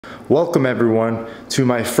Welcome everyone to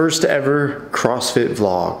my first ever CrossFit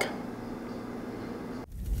vlog.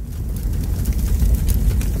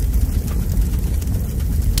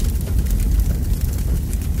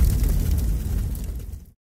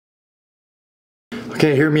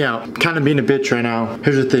 Okay, hear me out. Kind of being a bitch right now.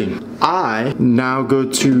 Here's the thing. I now go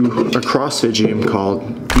to a CrossFit gym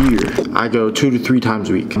called Beer. I go 2 to 3 times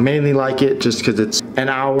a week. I mainly like it just because it's an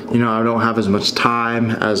hour. You know, I don't have as much time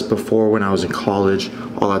as before when I was in college,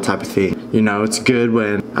 all that type of thing. You know, it's good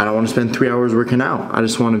when I don't want to spend 3 hours working out. I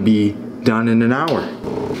just want to be done in an hour.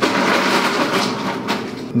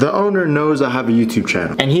 The owner knows I have a YouTube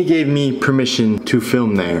channel and he gave me permission to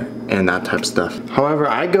film there and that type of stuff. However,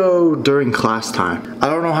 I go during class time. I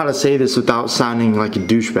don't know how to say this without sounding like a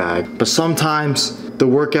douchebag, but sometimes the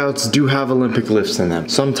workouts do have Olympic lifts in them.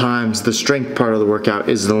 Sometimes the strength part of the workout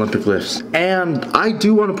is the Olympic lifts. And I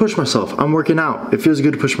do want to push myself. I'm working out. It feels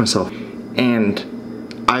good to push myself.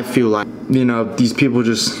 And I feel like, you know, these people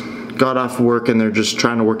just got off work and they're just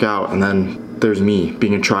trying to work out, and then there's me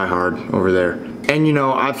being a tryhard over there. And you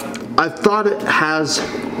know, I've thought it has,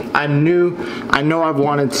 I know I've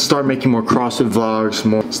wanted to start making more CrossFit vlogs,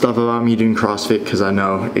 more stuff about me doing CrossFit, because I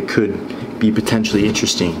know it could be potentially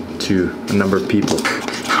interesting to a number of people.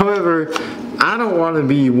 However, I don't want to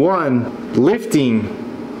be, 1,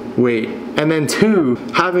 lifting weight, and then 2,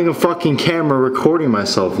 having a fucking camera recording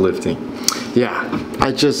myself lifting. Yeah,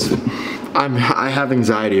 I have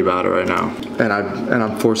anxiety about it right now, and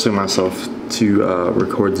I'm forcing myself to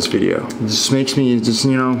record this video. It just makes me,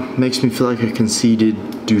 makes me feel like a conceited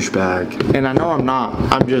douchebag. And I know I'm not.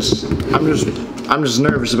 I'm just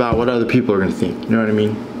nervous about what other people are gonna think. You know what I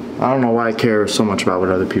mean? I don't know why I care so much about what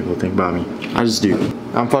other people think about me. I just do.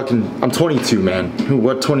 I'm 22, man.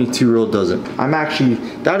 What 22-year-old doesn't?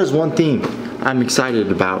 That is one thing I'm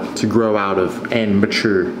excited about to grow out of and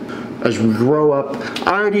mature. As we grow up,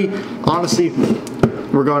 honestly,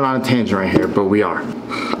 we're going on a tangent right here, but we are.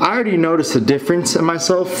 I already noticed a difference in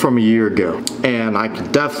myself from a year ago, and I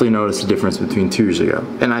could definitely notice a difference between 2 years ago.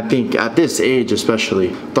 And I think at this age especially,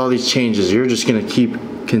 with all these changes, you're just gonna keep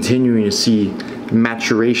continuing to see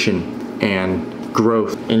maturation and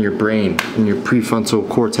growth in your brain, in your prefrontal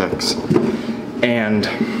cortex. And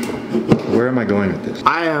where am I going with this?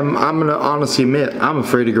 I'm gonna honestly admit, I'm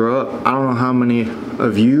afraid to grow up. I don't know how many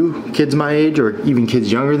of you kids my age, or even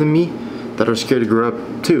kids younger than me, that are scared to grow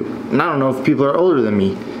up too. And I don't know if people are older than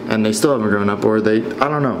me and they still haven't grown up, or I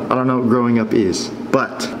don't know what growing up is.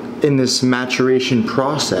 But in this maturation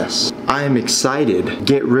process, I am excited to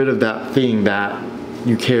get rid of that thing that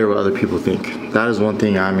you care what other people think. That is one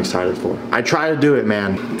thing I'm excited for. I try to do it,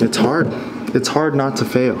 man. It's hard. It's hard not to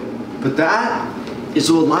fail. But that is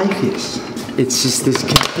what life is. It's just this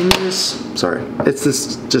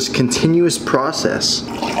continuous process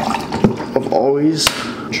of always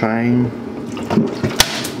trying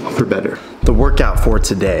for better. The workout for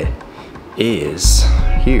today is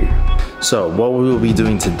here. So what we will be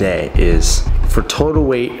doing today is for total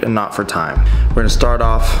weight and not for time. We're gonna start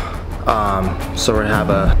off, so we're gonna have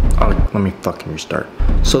let me fucking restart.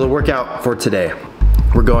 So the workout for today,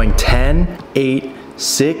 we're going 10, 8,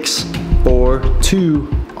 6, 4, 2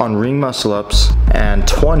 on ring muscle ups, and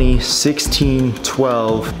 20, 16,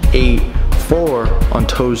 12, 8, 4 on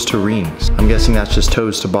toes to rings. I'm guessing that's just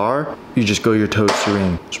toes to bar. You just go your toes to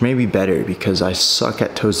ring, which may be better because I suck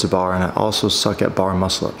at toes to bar and I also suck at bar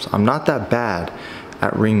muscle ups. I'm not that bad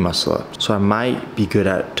at ring muscle ups, so I might be good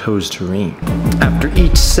at toes to ring. After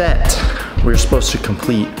each set, we're supposed to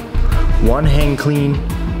complete 1 hang clean.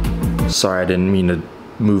 Sorry, I didn't mean to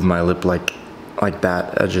move my lip like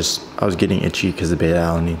that. I was getting itchy because of beta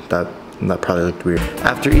alanine. That probably looked weird.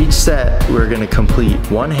 After each set, we're gonna complete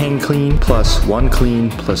 1 hang clean plus 1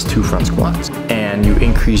 clean plus 2 front squats. And you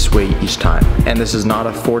increase weight each time. And this is not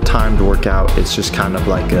a 4-timed workout. It's just kind of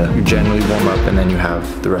like you generally warm up and then you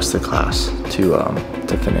have the rest of the class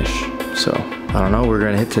to finish. So, I don't know, we're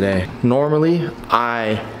gonna hit today. Normally,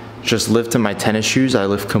 I just lift in my tennis shoes. I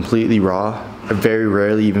lift completely raw. I very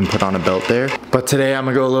rarely even put on a belt there. But today I'm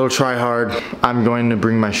gonna go a little try hard. I'm going to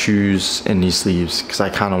bring my shoes and knee sleeves because I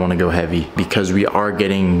kind of want to go heavy because we are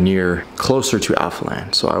getting closer to Alpha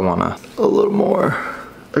Land. So I wanna a little more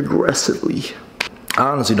aggressively. I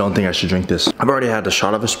honestly don't think I should drink this. I've already had a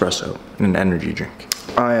shot of espresso and an energy drink.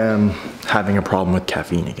 I am having a problem with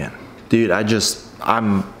caffeine again. Dude,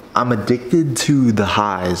 I'm addicted to the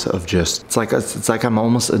highs of it's like I'm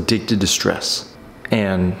almost addicted to stress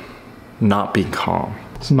and not being calm.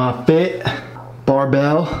 It's my fit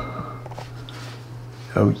barbell.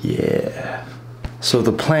 Oh yeah. So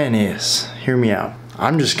the plan is, hear me out.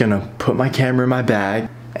 I'm just gonna put my camera in my bag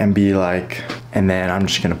and be like, and then I'm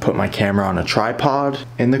just gonna put my camera on a tripod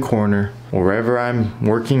in the corner wherever I'm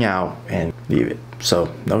working out and leave it.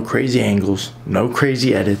 So no crazy angles, no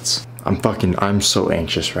crazy edits. I'm so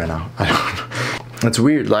anxious right now. It's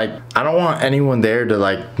weird, like I don't want anyone there to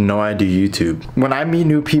like know I do YouTube. When I meet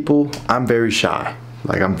new people, I'm very shy.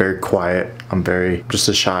 Like I'm very quiet. I'm just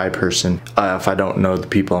a shy person if I don't know the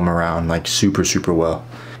people I'm around like super well.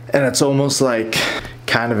 And it's almost like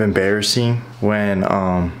kind of embarrassing when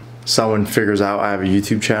someone figures out I have a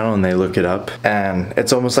YouTube channel and they look it up. And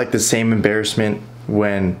it's almost like the same embarrassment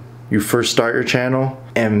when you first start your channel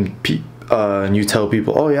and you tell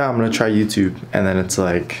people, oh yeah, I'm gonna try YouTube. And then it's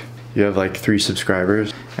like, you have like 3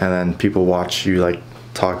 subscribers and then people watch you like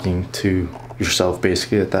talking to yourself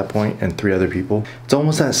basically at that point and 3 other people. It's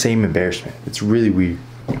almost that same embarrassment. It's really weird.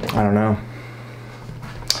 I don't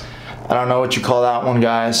know what you call that one,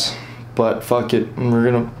 guys, but fuck it.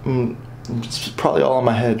 It's probably all in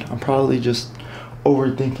my head. I'm probably just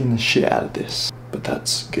overthinking the shit out of this, but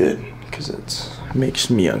that's good because it makes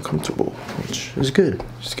me uncomfortable, which is good.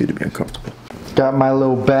 It's good to be uncomfortable. Got my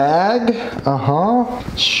little bag,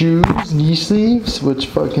 shoes, knee sleeves, which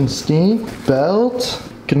fucking stink, belt.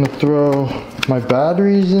 Gonna throw my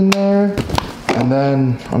batteries in there, and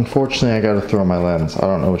then unfortunately I gotta throw my lens. I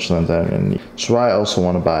don't know which lens I'm gonna need. So I also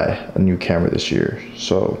wanna buy a new camera this year,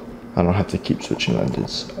 so I don't have to keep switching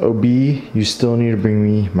lenses. OB, you still need to bring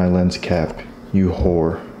me my lens cap, you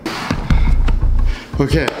whore.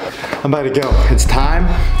 Okay, I'm about to go. It's time.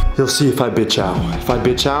 You'll see if I bitch out. If I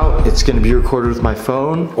bitch out, it's gonna be recorded with my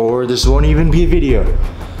phone, or this won't even be a video.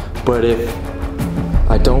 But if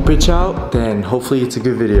I don't bitch out, then hopefully it's a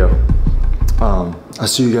good video. I'll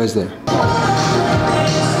see you guys there.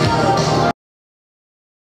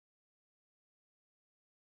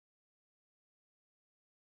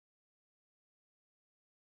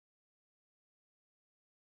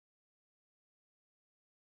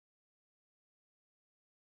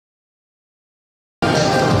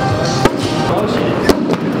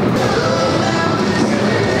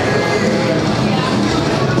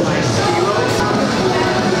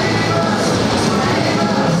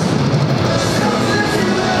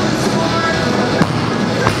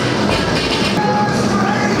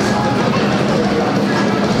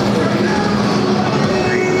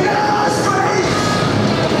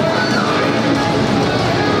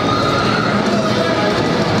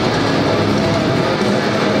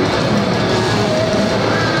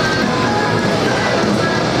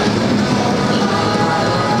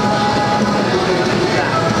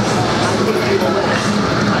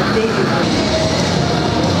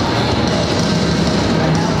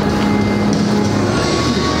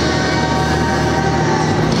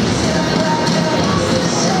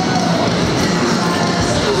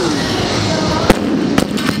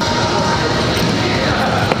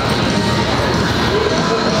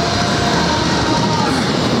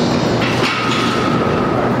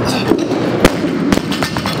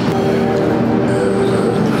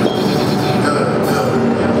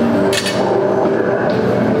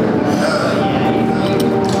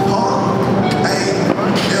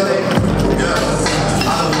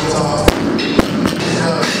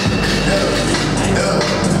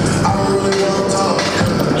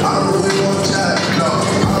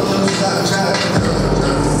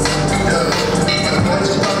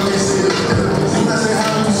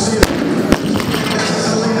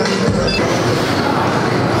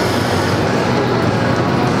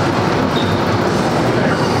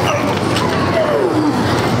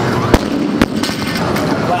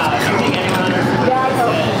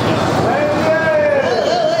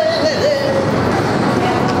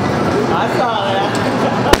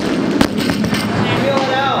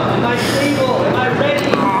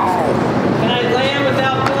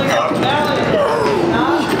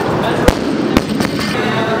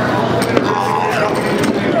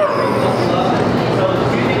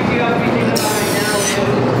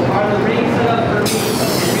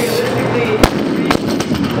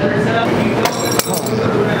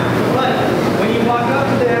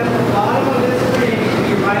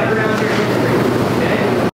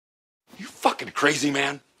 Crazy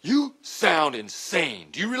man, you sound insane.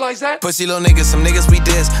 Do you realize that? Pussy little niggas, some niggas we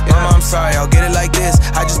diss. Mama, I'm sorry, I'll get it like this.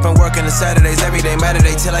 I just been working the Saturdays, every day,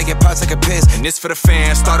 Saturday, till I get pops like a piss. And this for the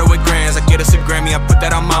fans, started with grands. I get us a Grammy, I put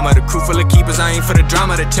that on mama. The crew full of keepers, I ain't for the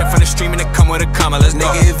drama. The check from the stream and it come with a comma. Let's go.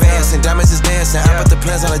 Nigga advancing, diamonds is dancing. I put the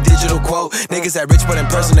plans on a digital quote. Niggas that rich but in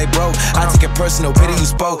person they broke. I take it personal, pity you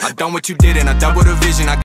spoke. I done what you did and I double the vision.